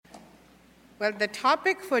Well, the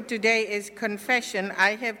topic for today is confession.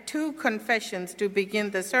 I have two confessions to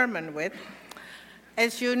begin the sermon with.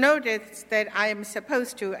 As you noticed that I am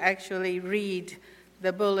supposed to actually read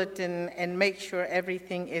the bulletin and make sure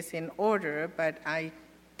everything is in order, but I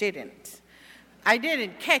didn't. I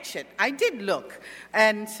didn't catch it. I did look.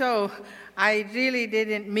 And so I really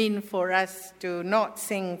didn't mean for us to not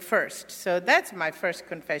sing first. So that's my first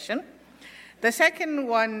confession. The second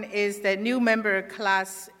one is the new member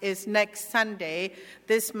class is next Sunday.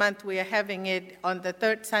 This month we are having it on the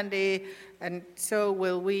third Sunday, and so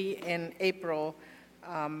will we in April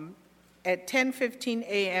at 10:15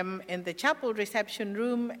 a.m. in the chapel reception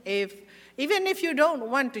room. Even if you don't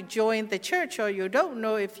want to join the church or you don't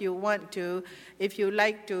know if you want to, if you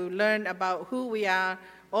like to learn about who we are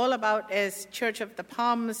all about as Church of the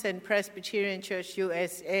Palms and Presbyterian Church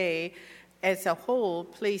USA, as a whole,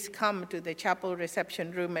 please come to the chapel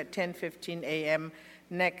reception room at 10:15 a.m.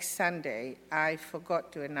 next Sunday. I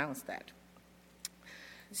forgot to announce that.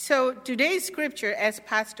 So today's scripture, as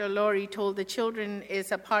Pastor Laurie told the children,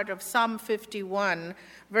 is a part of Psalm 51,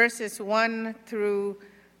 verses 1 through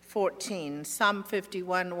 14. Psalm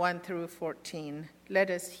 51, 1 through 14. Let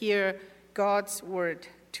us hear God's word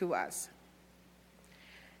to us.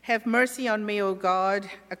 Have mercy on me, O God,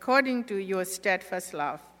 according to your steadfast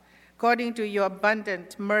love. According to your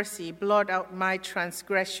abundant mercy, blot out my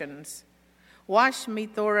transgressions. Wash me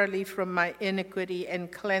thoroughly from my iniquity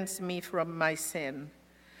and cleanse me from my sin.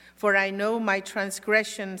 For I know my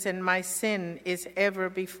transgressions and my sin is ever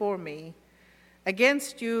before me.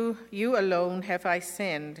 Against you, you alone have I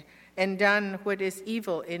sinned and done what is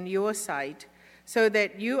evil in your sight, so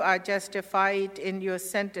that you are justified in your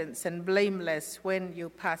sentence and blameless when you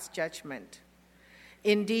pass judgment.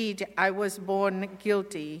 Indeed, I was born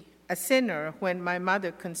guilty, a sinner when my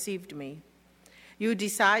mother conceived me. You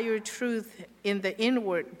desire truth in the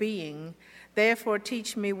inward being, therefore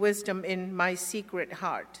teach me wisdom in my secret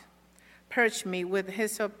heart. Purge me with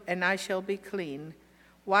hyssop, and I shall be clean.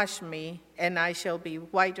 Wash me, and I shall be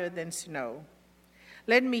whiter than snow.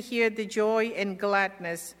 Let me hear the joy and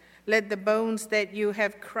gladness. Let the bones that you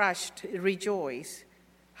have crushed rejoice.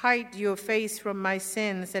 Hide your face from my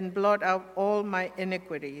sins and blot out all my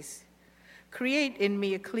iniquities. Create in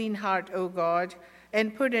me a clean heart, O God,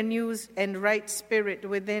 and put a new and right spirit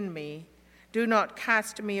within me. Do not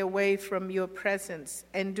cast me away from your presence,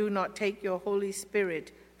 and do not take your Holy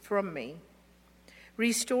Spirit from me.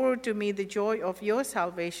 Restore to me the joy of your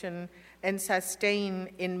salvation, and sustain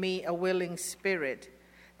in me a willing spirit.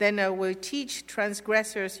 Then I will teach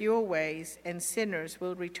transgressors your ways, and sinners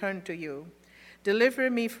will return to you. Deliver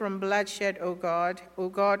me from bloodshed, O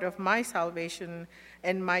God of my salvation,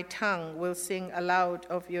 and my tongue will sing aloud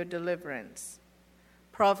of your deliverance.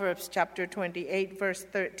 Proverbs chapter 28, verse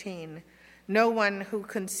 13. No one who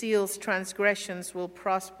conceals transgressions will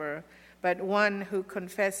prosper, but one who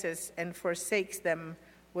confesses and forsakes them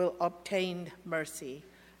will obtain mercy.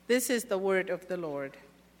 This is the word of the Lord.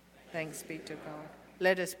 Thanks be to God.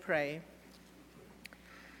 Let us pray.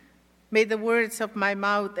 May the words of my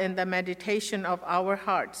mouth and the meditation of our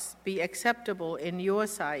hearts be acceptable in your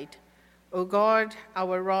sight, O God,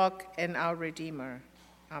 our rock and our Redeemer.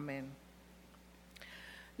 Amen.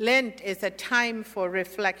 Lent is a time for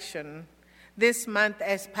reflection. This month,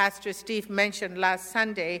 as Pastor Steve mentioned last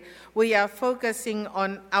Sunday, we are focusing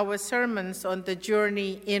on our sermons on the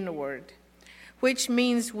journey inward, which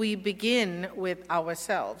means we begin with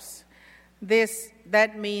ourselves.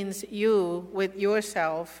 That means you with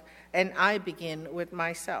yourself, and I begin with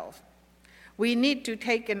myself. We need to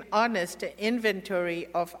take an honest inventory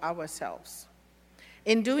of ourselves.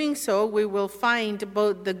 In doing so, we will find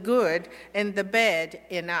both the good and the bad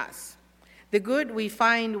in us. The good we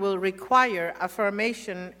find will require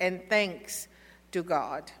affirmation and thanks to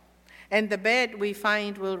God, and the bad we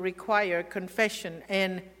find will require confession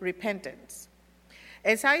and repentance.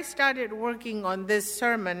 As I started working on this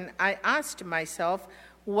sermon, I asked myself,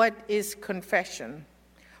 what is confession?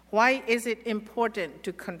 Why is it important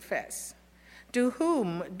to confess? To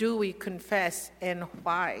whom do we confess, and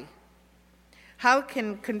why? How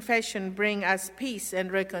can confession bring us peace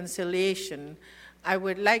and reconciliation? I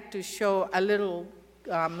would like to show a little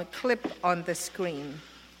clip on the screen.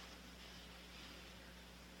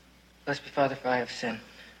 Blessed be Father, for I have sinned.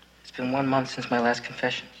 It's been 1 month since my last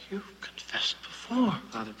confession. You've confessed before.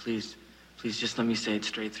 Father, please just let me say it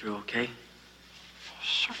straight through, okay?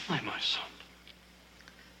 Certainly, my son.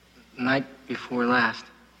 Night before last,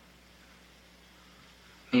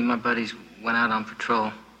 me and my buddies went out on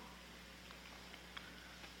patrol.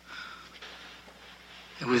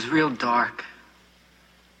 It was real dark.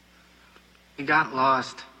 We got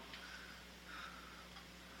lost.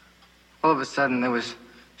 All of a sudden, there was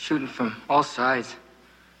shooting from all sides.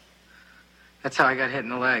 That's how I got hit in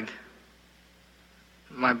the leg.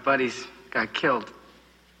 My buddies got killed.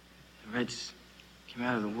 The Reds came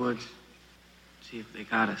out of the woods to see if they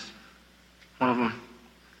got us. One of them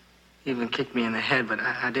even kicked me in the head, but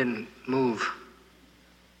I didn't move.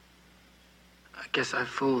 I guess I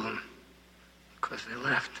fooled them because they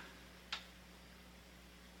left.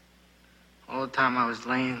 All the time I was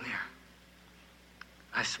laying there,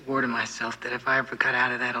 I swore to myself that if I ever got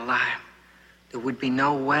out of that alive, there would be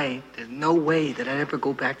there's no way that I'd ever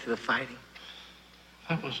go back to the fighting.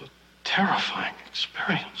 That was a terrifying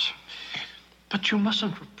experience. But you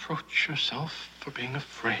mustn't reproach yourself for being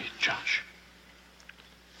afraid, Josh.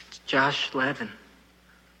 It's Josh Levin.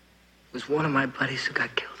 It was one of my buddies who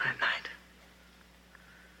got killed that night.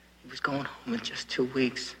 He was going home in just 2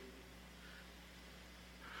 weeks.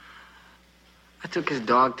 I took his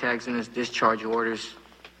dog tags and his discharge orders.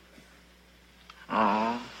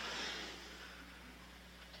 Oh.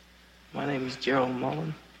 My name is Gerald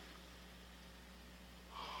Mullen.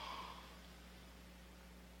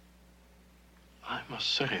 I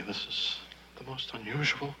must say, this is the most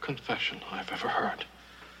unusual confession I've ever heard.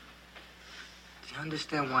 Do you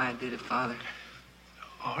understand why I did it, Father?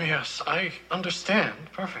 Oh, yes, I understand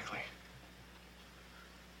perfectly.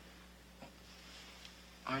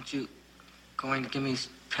 Aren't you going to give me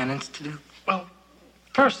penance to do? Well,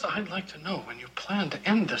 first, I'd like to know when you plan to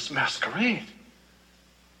end this masquerade.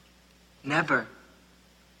 Never.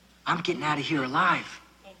 I'm getting out of here alive.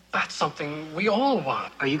 Well, that's something we all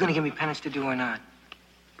want. Are you going to give me penance to do or not?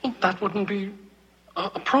 Well, that wouldn't be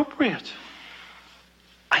appropriate.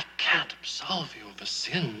 I can't absolve you of a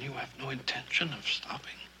sin you have no intention of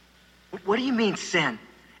stopping. What do you mean, sin?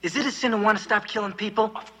 Is it a sin to want to stop killing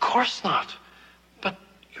people? Of course not. But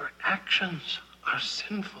your actions are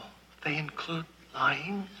sinful. They include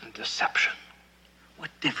lying and deception. What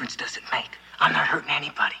difference does it make? I'm not hurting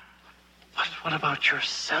anybody. But what about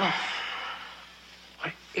yourself?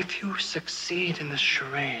 Why, if you succeed in this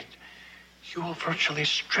charade, you will virtually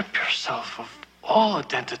strip yourself of all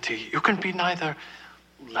identity. You can be neither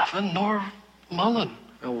Levin nor Mullen.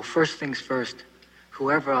 Oh, well, first things first.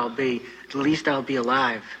 Whoever I'll be, at least I'll be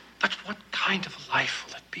alive. But what kind of life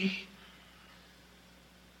will it be?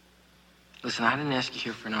 Listen, I didn't ask you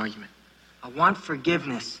here for an argument. I want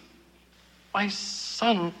forgiveness. My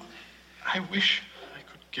son, I wish I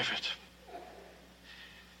could give it.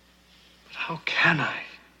 But how can I?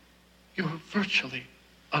 You are virtually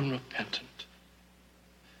unrepentant.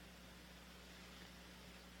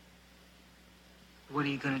 What are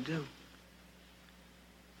you going to do?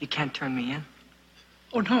 You can't turn me in.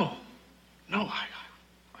 Oh, no. No, I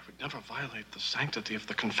would never violate the sanctity of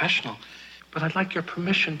the confessional. But I'd like your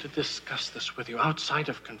permission to discuss this with you outside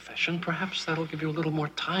of confession. Perhaps that'll give you a little more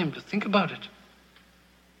time to think about it.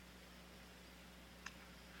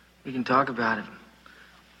 We can talk about it.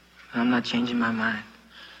 I'm not changing my mind.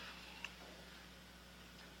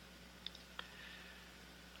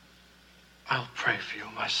 I'll pray for you,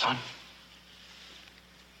 my son.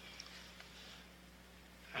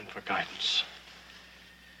 And for guidance.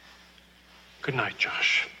 Good night,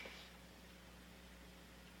 Josh.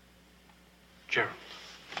 Gerald.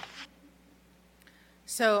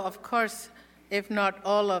 So, of course, if not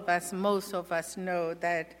all of us, most of us know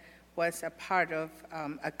that was a part of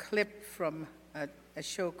a clip from a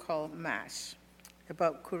show called MASH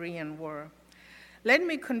about Korean War. Let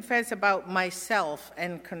me confess about myself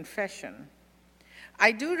and confession.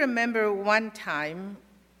 I do remember one time,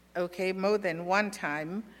 more than one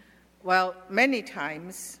time, well, many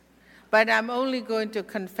times, but I'm only going to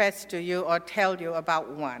confess to you or tell you about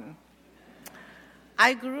one.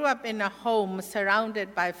 I grew up in a home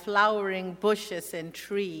surrounded by flowering bushes and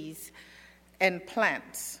trees and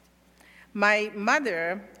plants. My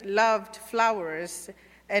mother loved flowers,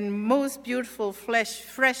 and most beautiful fresh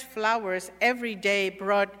flowers every day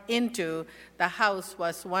brought into the house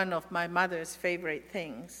was one of my mother's favorite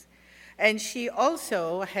things. And she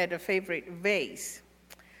also had a favorite vase.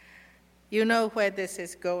 You know where this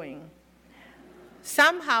is going.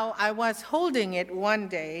 Somehow I was holding it one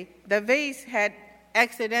day. The vase had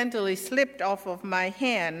accidentally slipped off of my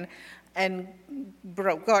hand and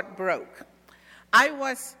got broke. I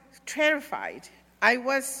was terrified. I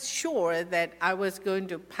was sure that I was going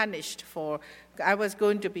to be punished for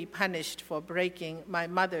breaking my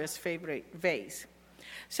mother's favorite vase.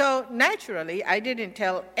 So naturally, I didn't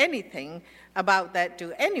tell anything about that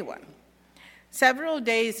to anyone. Several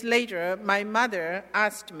days later, my mother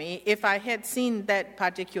asked me if I had seen that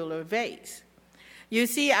particular vase. You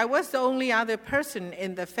see, I was the only other person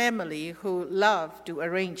in the family who loved to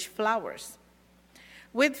arrange flowers.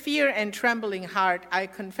 With fear and trembling heart, I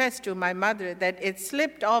confessed to my mother that it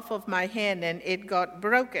slipped off of my hand and it got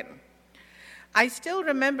broken. I still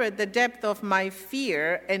remember the depth of my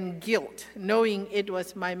fear and guilt, knowing it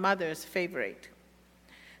was my mother's favorite.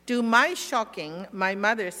 To my shocking, my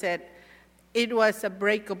mother said it was a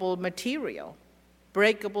breakable material.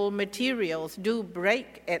 Breakable materials do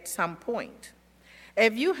break at some point.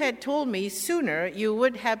 If you had told me sooner, you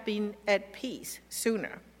would have been at peace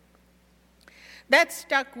sooner. That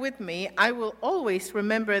stuck with me. I will always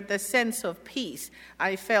remember the sense of peace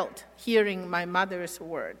I felt hearing my mother's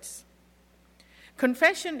words.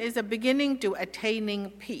 Confession is a beginning to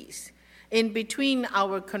attaining peace. In between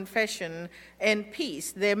our confession and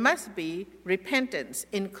peace, there must be repentance,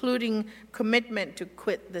 including commitment to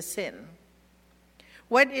quit the sin.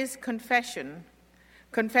 What is confession?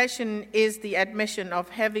 Confession is the admission of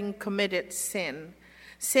having committed sin.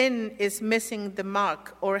 Sin is missing the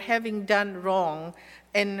mark or having done wrong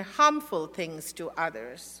and harmful things to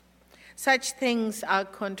others. Such things are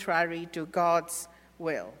contrary to God's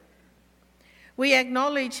will. We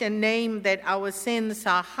acknowledge and name that our sins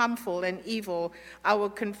are harmful and evil. Our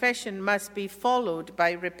confession must be followed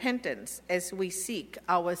by repentance as we seek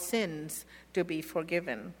our sins to be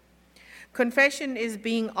forgiven. Confession is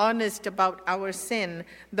being honest about our sin.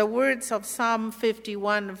 The words of Psalm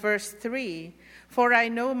 51, verse 3, "For I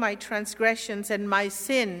know my transgressions and my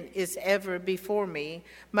sin is ever before me,"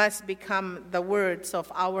 must become the words of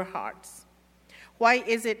our hearts. Why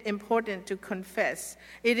is it important to confess?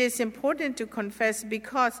 It is important to confess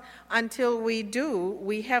because until we do,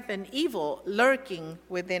 we have an evil lurking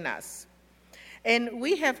within us. And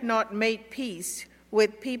we have not made peace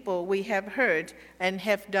with people we have hurt and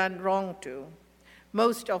have done wrong to.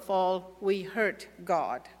 Most of all, we hurt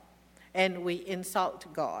God and we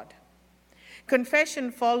insult God.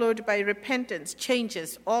 Confession followed by repentance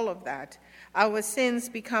changes all of that. Our sins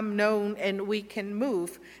become known and we can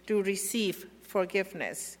move to receive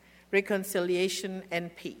forgiveness, reconciliation,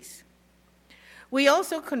 and peace. We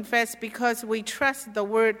also confess because we trust the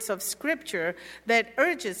words of Scripture that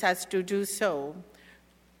urges us to do so.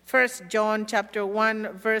 1 John chapter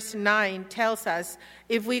 1, verse 9 tells us,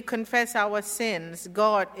 if we confess our sins,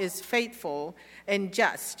 God is faithful and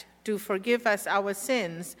just to forgive us our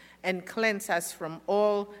sins and cleanse us from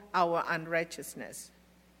all our unrighteousness.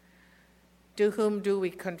 To whom do we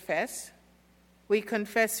confess? We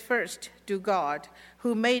confess first to God,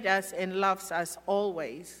 who made us and loves us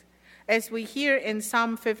always. As we hear in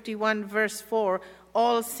Psalm 51, verse 4,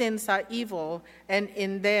 all sins are evil, and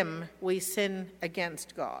in them we sin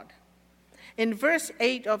against God. In verse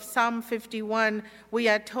 8 of Psalm 51, we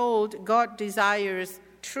are told God desires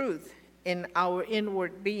truth in our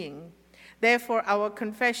inward being. Therefore, our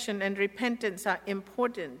confession and repentance are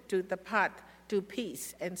important to the path to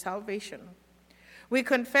peace and salvation. We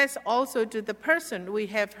confess also to the person we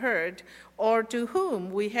have hurt or to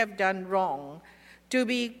whom we have done wrong. To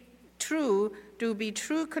be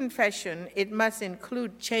true confession, it must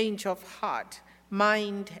include change of heart,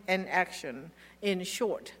 mind, and action. In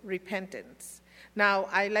short, repentance. Now,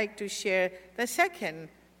 I'd like to share the second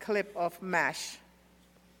clip of MASH.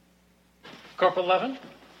 Corporal Levin?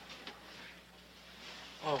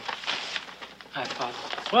 Oh, hi,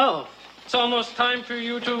 Pop. Well, it's almost time for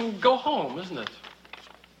you to go home, isn't it?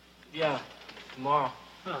 Yeah, tomorrow.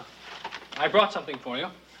 Huh. I brought something for you.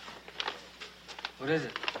 What is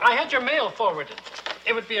it? I had your mail forwarded.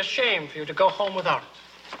 It would be a shame for you to go home without it.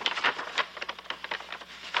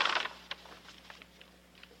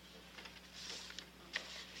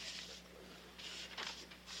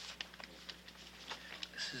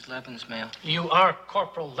 This is Levin's mail. You are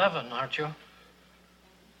Corporal Levin, aren't you?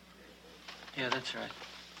 Yeah, that's right.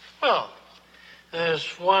 Well, there's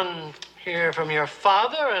one here from your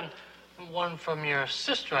father and one from your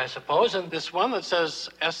sister, I suppose. And this one that says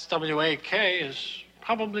S-W-A-K is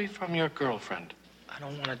probably from your girlfriend. I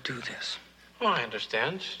don't want to do this. Oh, I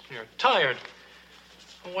understand. You're tired.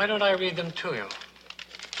 Well, why don't I read them to you?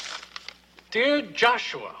 Dear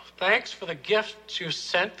Joshua, thanks for the gifts you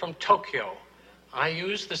sent from Tokyo. I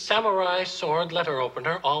use the samurai sword letter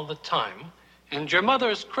opener all the time. And your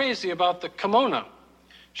mother is crazy about the kimono.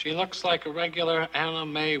 She looks like a regular Anna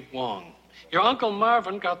May Wong. Your Uncle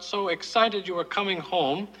Marvin got so excited you were coming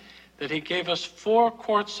home that he gave us 4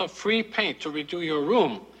 quarts of free paint to redo your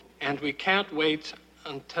room. And we can't wait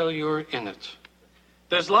until you're in it.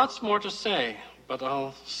 There's lots more to say, but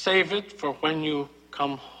I'll save it for when you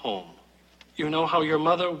come home. You know how your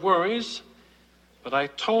mother worries, but I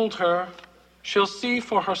told her she'll see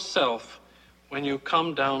for herself when you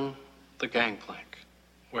come down the gangplank.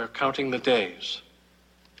 We're counting the days.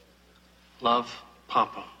 Love,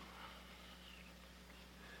 Papa.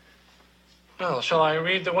 Well, shall I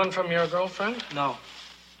read the one from your girlfriend? No.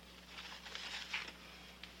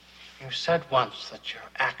 You said once that your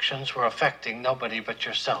actions were affecting nobody but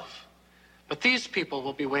yourself. But these people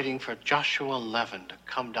will be waiting for Joshua Levin to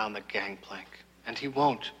come down the gangplank. And he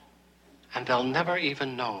won't. And they'll never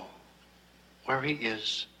even know where he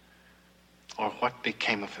is or what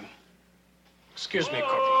became of him. Excuse me,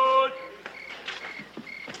 Corporal.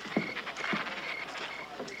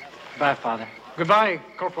 Bye, Father. Goodbye,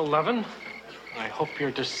 Corporal Levin. I hope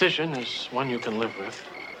your decision is one you can live with.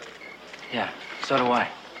 Yeah, so do I.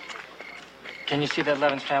 Can you see that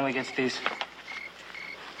Levin's family gets these?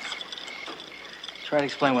 Try to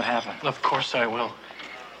explain what happened. Of course I will.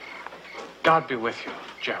 God be with you,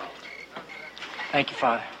 Gerald. Thank you,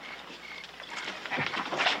 Father.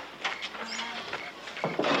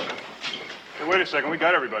 Hey, wait a second. We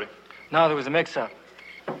got everybody. No, there was a mix-up.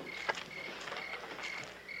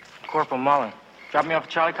 Corporal Mullen, drop me off at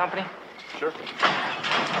Charlie Company? Sure.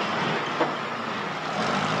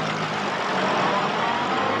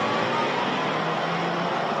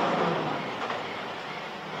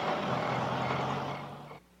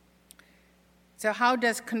 So how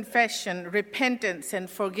does confession, repentance, and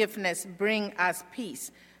forgiveness bring us peace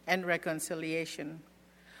and reconciliation?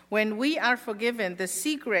 When we are forgiven, the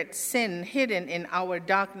secret sin hidden in our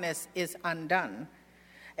darkness is undone.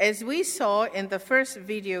 As we saw in the first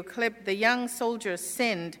video clip, the young soldier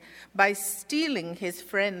sinned by stealing his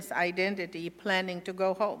friend's identity, planning to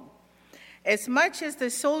go home. As much as the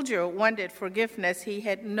soldier wanted forgiveness, he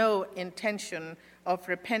had no intention of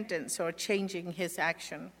repentance or changing his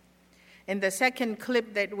action. In the second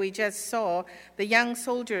clip that we just saw, the young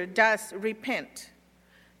soldier does repent.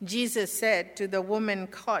 Jesus said to the woman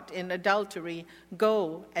caught in adultery,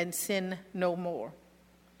 "Go and sin no more."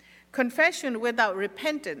 Confession without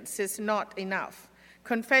repentance is not enough.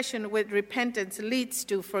 Confession with repentance leads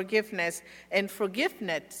to forgiveness, and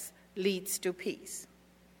forgiveness leads to peace.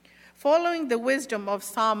 Following the wisdom of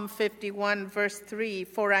Psalm 51, verse 3,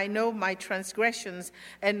 "For I know my transgressions,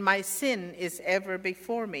 and my sin is ever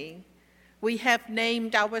before me," we have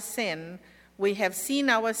named our sin. We have seen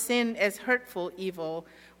our sin as hurtful evil.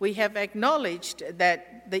 We have acknowledged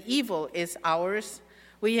that the evil is ours.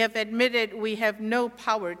 We have admitted we have no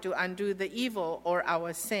power to undo the evil or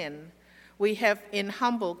our sin. We have, in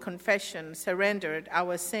humble confession, surrendered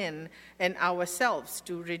our sin and ourselves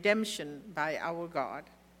to redemption by our God.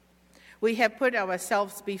 We have put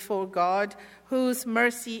ourselves before God, whose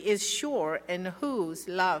mercy is sure and whose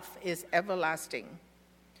love is everlasting.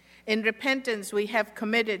 In repentance, we have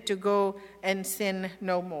committed to go and sin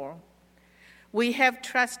no more. We have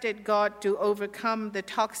trusted God to overcome the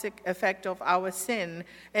toxic effect of our sin,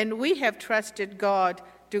 and we have trusted God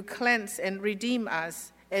to cleanse and redeem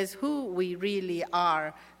us as who we really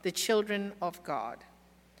are, the children of God.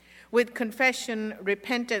 With confession,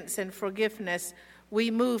 repentance, and forgiveness, we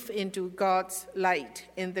move into God's light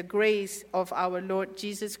in the grace of our Lord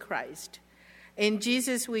Jesus Christ. In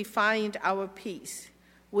Jesus, we find our peace.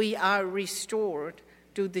 We are restored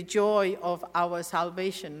to the joy of our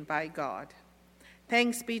salvation by God.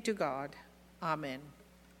 Thanks be to God. Amen.